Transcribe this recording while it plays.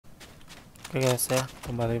Oke guys ya,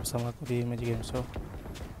 kembali bersama aku di My.J Game Show.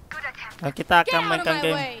 Nah, kita akan mainkan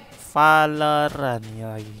game Valorant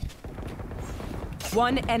ya lagi.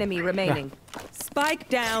 One enemy remaining.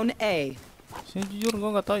 Spike down A. Sini jujur gue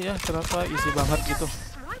nggak tahu ya kenapa isi banget gitu.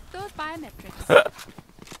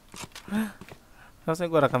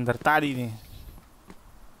 Harusnya gue rekam dari tadi nih.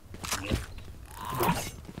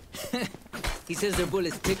 He says their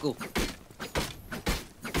bullets tickle.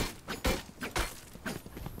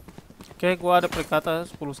 Oke, gua ada perikata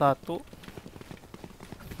 10-1.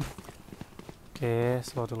 Oke,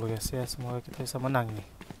 slow dulu guys ya. Semoga kita bisa menang nih.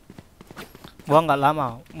 Gua nggak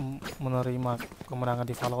lama menerima kemenangan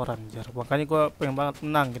di Valorant, jar. Makanya gua pengen banget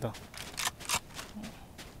menang gitu.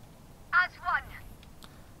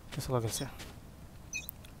 Oke, slow guys ya.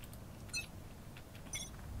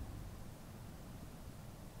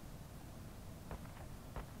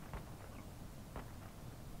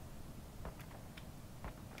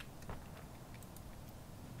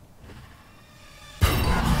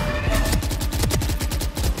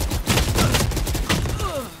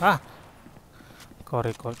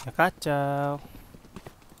 Core-core-nya kacau.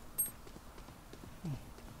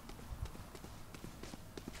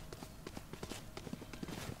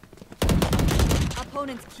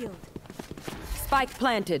 Opponents killed. Spike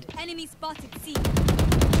planted. Enemy spotted C.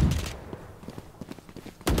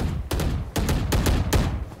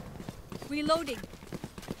 Reloading.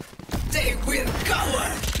 They will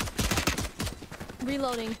cover.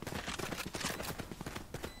 Reloading.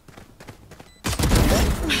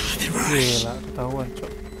 Gila, ketahuan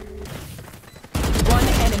cok. One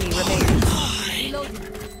enemy remaining. Reloading.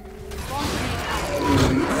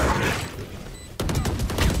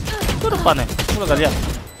 Itu depannya, lu gak lihat?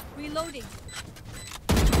 Reloading.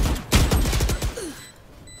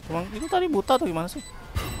 Emang itu tadi buta atau gimana sih?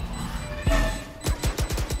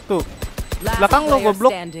 Tuh, Last belakang lo player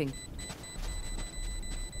goblok. standing.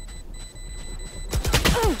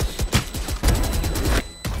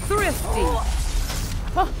 Thrifty.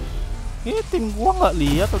 Hah? Ini tim gua nggak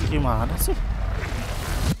lihat atau gimana sih?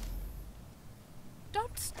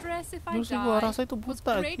 Don't stress if I Justru die. gua rasa itu Was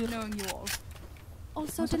buta great anjir. knowing you all.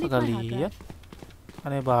 Also Masa delete kagak my hard lihat? drive.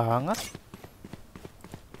 Aneh banget.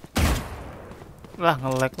 Lah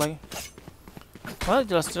nge-lag lagi. Wah,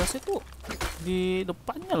 jelas-jelas itu di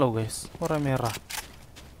depannya loh guys, warna merah.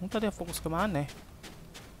 Entah dia fokus kemana?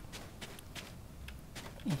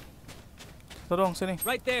 Tolong sini.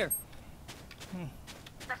 Right there.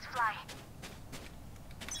 Let's fly.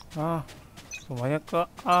 Semuanya ke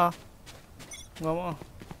A. Nggak mau,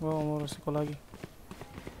 gua nggak mau resiko lagi.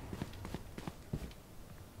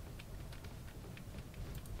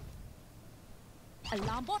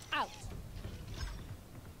 Alarm bot out.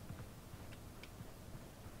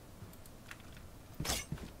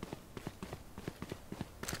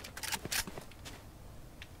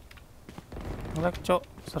 Nge-lag cok,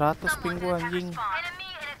 100 ping gua anjing. Enemy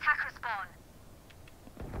in attacker spawn.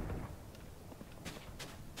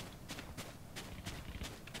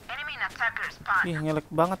 Enemy in attacker spawn. Ih, nge-lag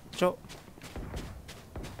banget cok.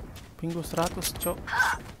 Ping gua 100 cok.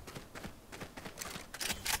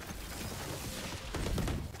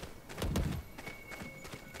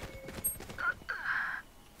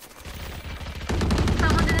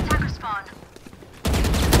 Someone's in attacker spawn.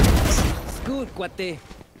 It's good, cuate.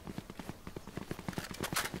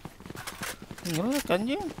 Nge-lag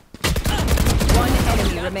anjing. One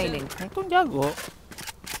enemy remaining. Itu jago.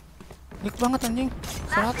 Lag banget anjing.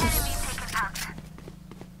 100.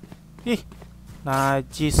 Ih,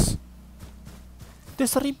 najis. Dia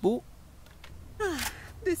 1000.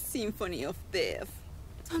 The symphony of death.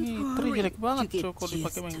 Ih, tri jelek banget cok kalau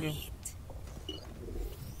dipakai main game.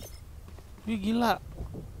 Ih, gila.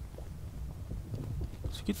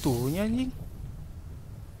 Segitunya anjing.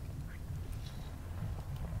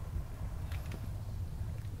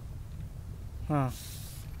 Nah,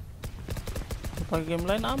 pakai game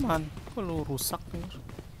lain aman. Kalau rusak nih.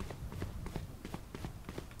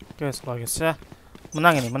 Oke, guys ya.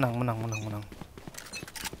 Menang ini, menang.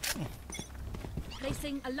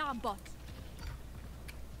 Placing alarm bot.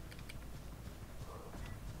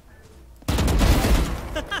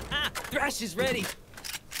 Thrash is ready.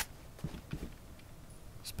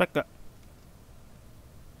 Spek gak?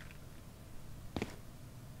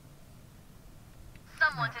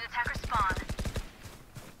 Someone's in attacker spawn.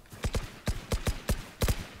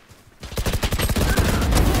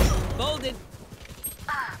 Folded.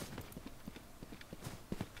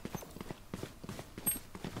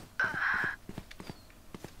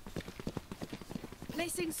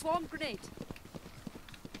 Placing swarm grenade.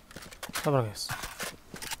 Sabar guys.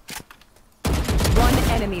 One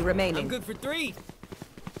enemy I'm remaining. good for 3.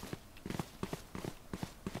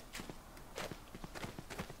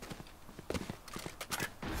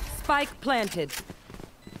 Spike planted.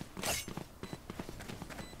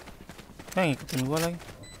 Ngikutin gua lagi.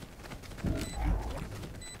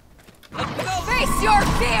 Face your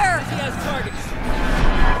fear! He has targets.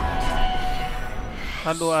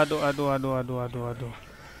 Aduh.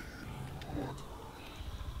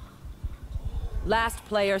 Last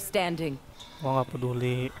player standing. Gua nggak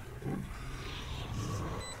peduli.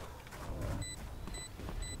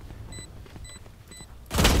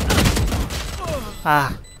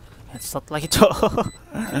 Headshot lagi, cok.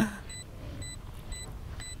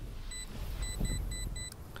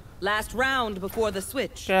 Last round before the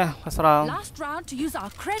switch. Oke, last round. Last round to use our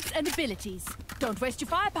creds and abilities. Don't waste your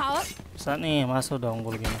firepower. Bisa nih, masuk dong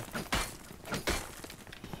gol gini.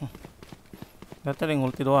 Gak tadi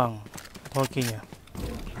ngulti doang. Hokinya.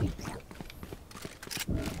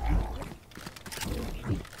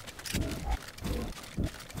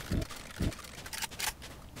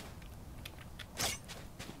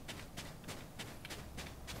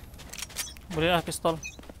 Beli pistol.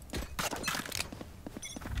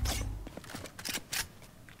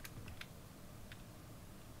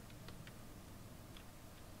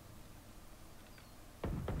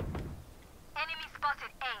 Enemy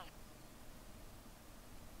spotted A.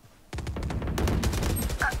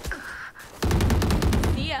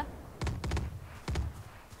 See ya.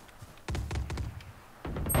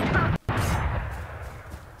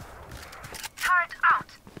 Turret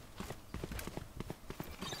out.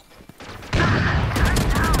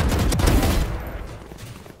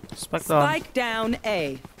 Spike down. Spike down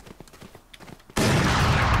A.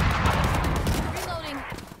 Reloading.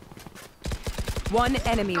 One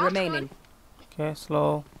enemy remaining. Oke,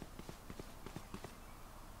 slow.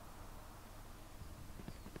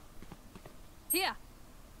 Here.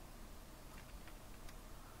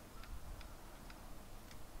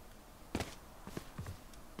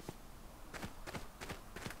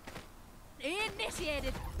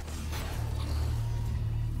 Initiated.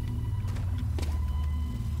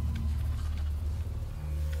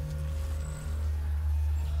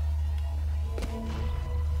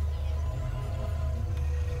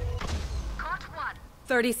 Caught one.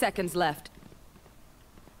 30 seconds left.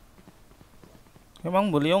 Emang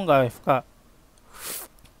beliau nggak AFK?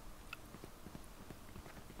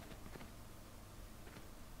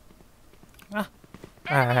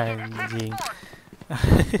 Anjing. Have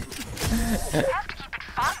to keep it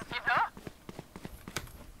fun, you know?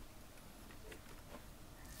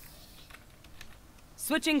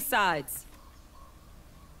 Switching sides.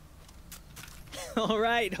 All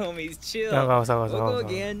right, homies, chill. Ya, nggak usah. We'll go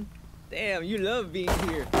again. Damn, you love being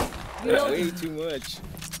here. Way too much.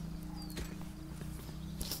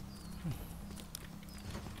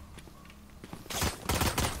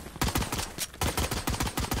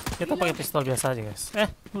 Kita pakai pistol biasa aja, guys.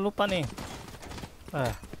 Lupa nih.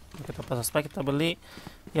 Kita pasang spike, kita beli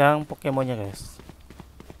yang Pokemonnya, guys.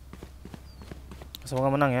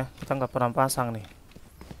 Semoga menang ya. Kita nggak pernah pasang nih.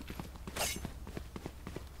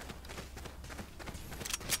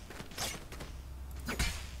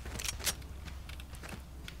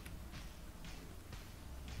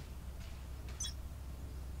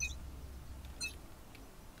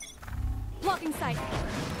 Blocking sight.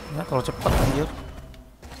 Ya, terlalu cepat anjir.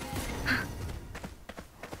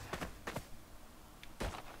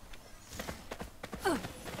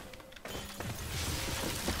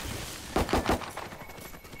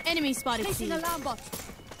 Enemy spotted. Placing alarm bot.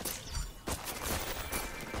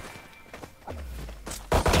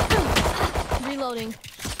 Reloading.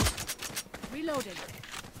 Reloading.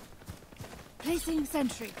 Placing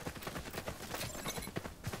sentry.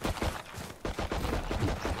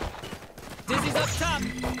 Dizzy's up top.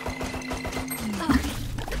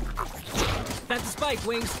 That's the spike,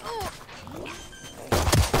 Wings.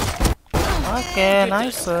 Oke,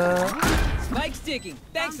 nice. Spike sticking.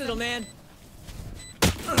 Thanks, little man.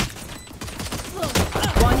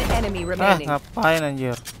 One enemy remaining. Ngapain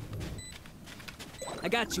anjir? I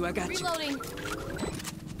got you. Reloading.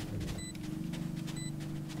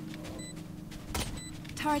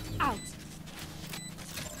 Turret out.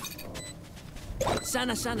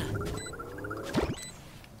 Sana.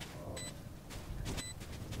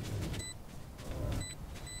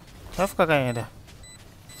 AFK kayaknya dah.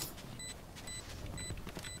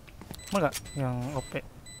 Enggak, yang OP.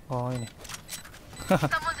 Oh, ini.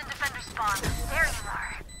 Someone's in defender spawn. There you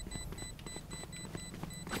are.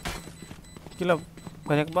 Gila,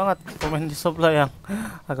 banyak banget pemain di sebelah yang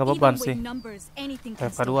agak beban sih.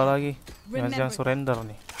 FK2 lagi. Yang surrender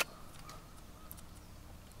nih.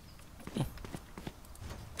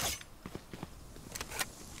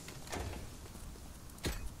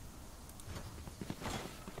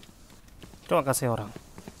 Coba kasih orang.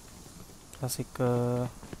 kasih ke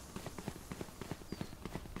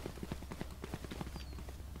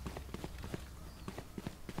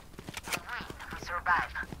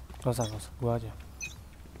gak usah gua aja.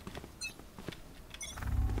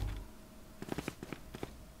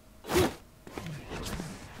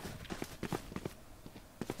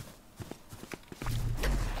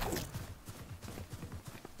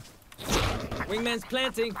 Wingman's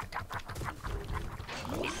planting.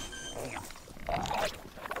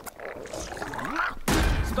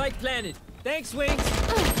 Spike planted. Thanks, Wings.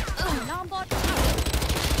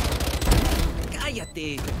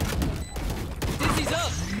 Cállate. Dizzy's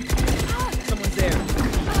up. Someone's there.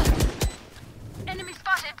 Enemy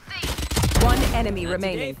spotted. C. One enemy Not today,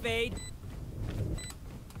 remaining. Fade.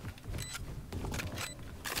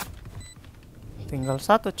 Tinggal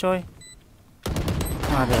satu coy.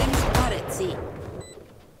 Ada. Enemy spotted. C.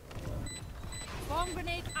 Bomb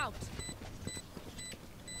grenade out.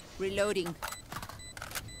 Reloading.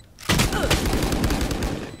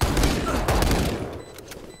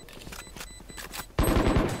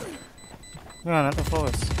 Gimana tuh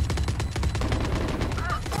Flowers?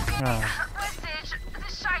 Nah, Prestige.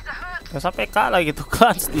 This scheiße hurt. gak sampai kalah gitu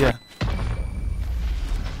kan dia.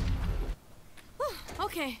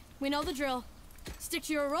 Okay, we know the drill. Stick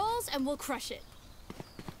to your roles and we'll crush it.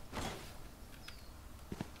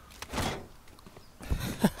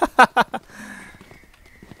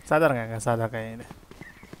 Sadar nggak sadar kayaknya.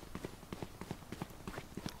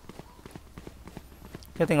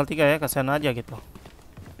 Ya tinggal 3 ya, kasihan aja gitu.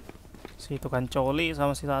 Si tukang coli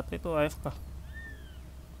sama si satu itu AFK.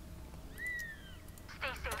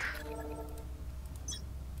 Stay safe.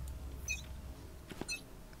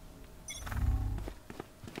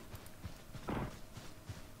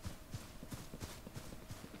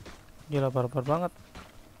 Gila barbar banget.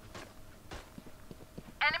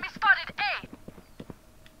 Enemy spotted. A.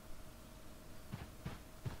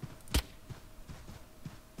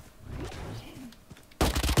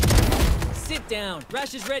 Sit down.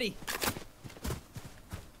 Rash is ready.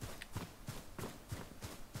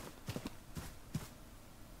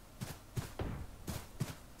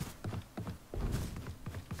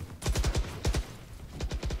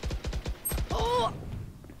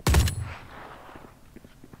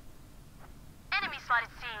 Enemy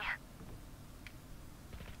spotted. C.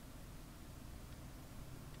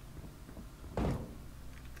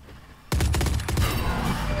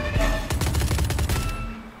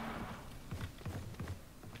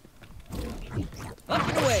 Up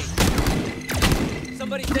and away.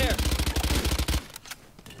 Somebody's there.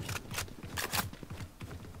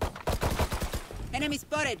 Enemy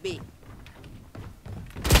spotted. B.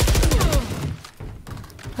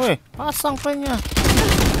 Woi, pasang pennya.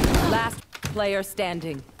 Last player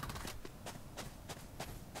standing.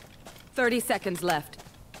 30 seconds left.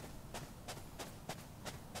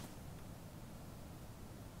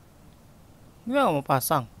 Ini nggak mau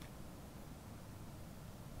pasang.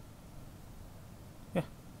 Ya,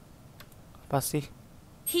 apa sih?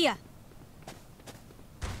 Here.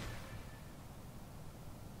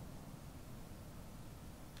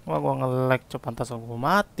 Wah, gua nge-lag coba pantas gua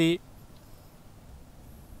mati.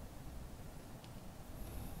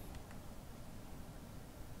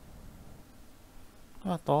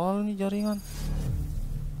 Ah, tol nih jaringan.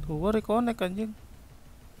 Tuh gua reconnect anjing.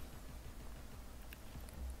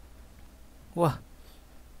 Wah,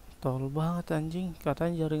 tol banget anjing.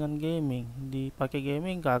 Katanya jaringan gaming, dipakai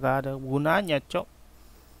gaming kagak ada gunanya, cok.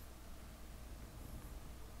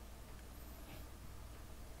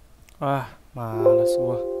 Wah, males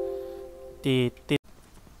gua. Titit.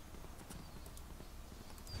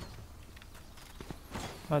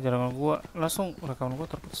 Ah, jaringan gua langsung rekaman gua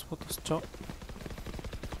terputus-putus, cok.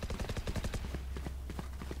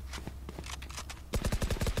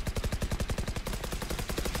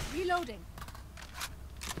 Reloading.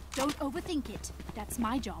 Don't overthink it. That's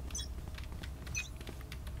my job.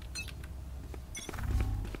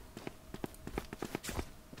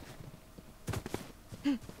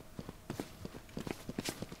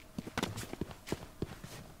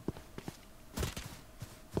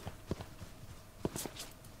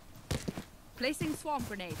 Placing swarm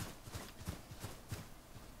grenade.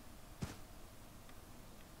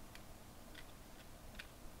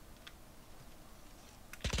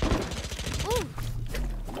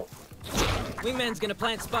 Wingman's gonna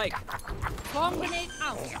plant spike. Bomb grenade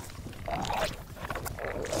out.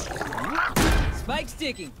 Spike's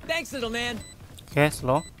ticking. Thanks, little man. Oke,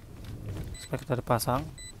 slow. Supaya kita dipasang.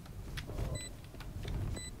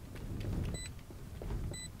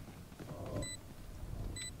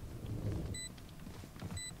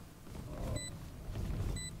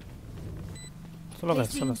 Slow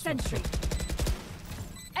guys, Placing slow. sentry.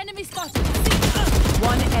 Enemy spotted.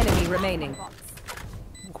 One enemy remaining.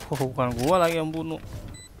 Bukan gua lagi yang bunuh.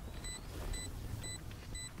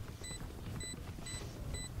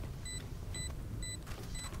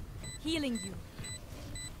 Healing you.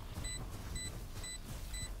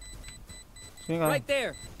 Sini kan. Right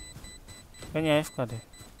there. Kayaknya AFK deh.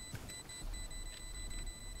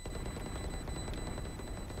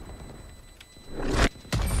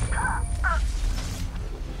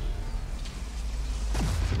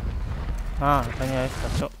 Ah, kayaknya AFK,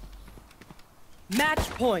 cok. Match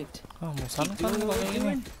point. Ah, mau sana Keep kan doing what kayak we're gini.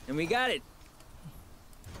 doing, and we got it.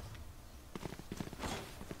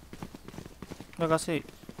 Udah kasih.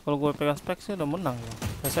 Kalau gue pegang spek sih udah menang ya.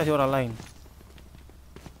 Kasih aja orang lain.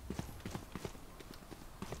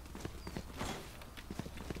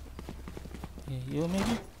 Yo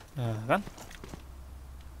maybe. Nah kan.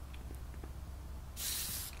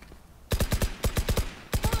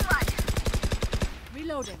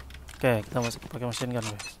 Reloading. Oke, kita masuk pakai machine gun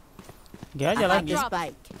guys. G aja I have lagi. the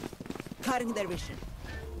spike. Cutting their vision.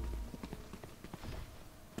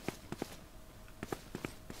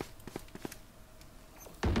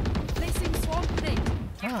 Placing swarm grenade.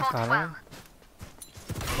 Ah, kalah.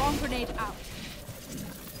 Swarm grenade out.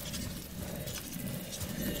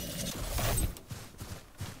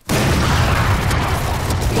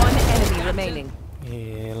 One enemy remaining.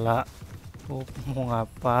 Gila. Mau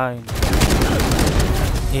ngapain?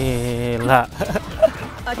 Gila.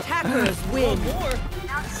 Attackers win. One more.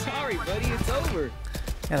 Sorry, buddy, it's over.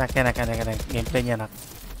 Enak. Gameplaynya enak.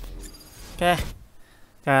 Oke.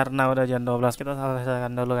 Karena udah jam 12 kita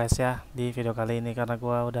selesaikan dulu guys ya di video kali ini karena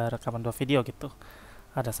gua udah rekaman 2 video gitu.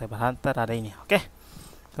 Ada Cyber Hunter, ada ini. Oke.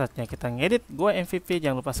 Saatnya kita ngedit. Gua MVP,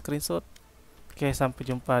 jangan lupa screenshot. Oke, sampai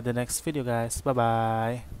jumpa di next video guys. Bye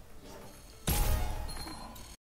bye.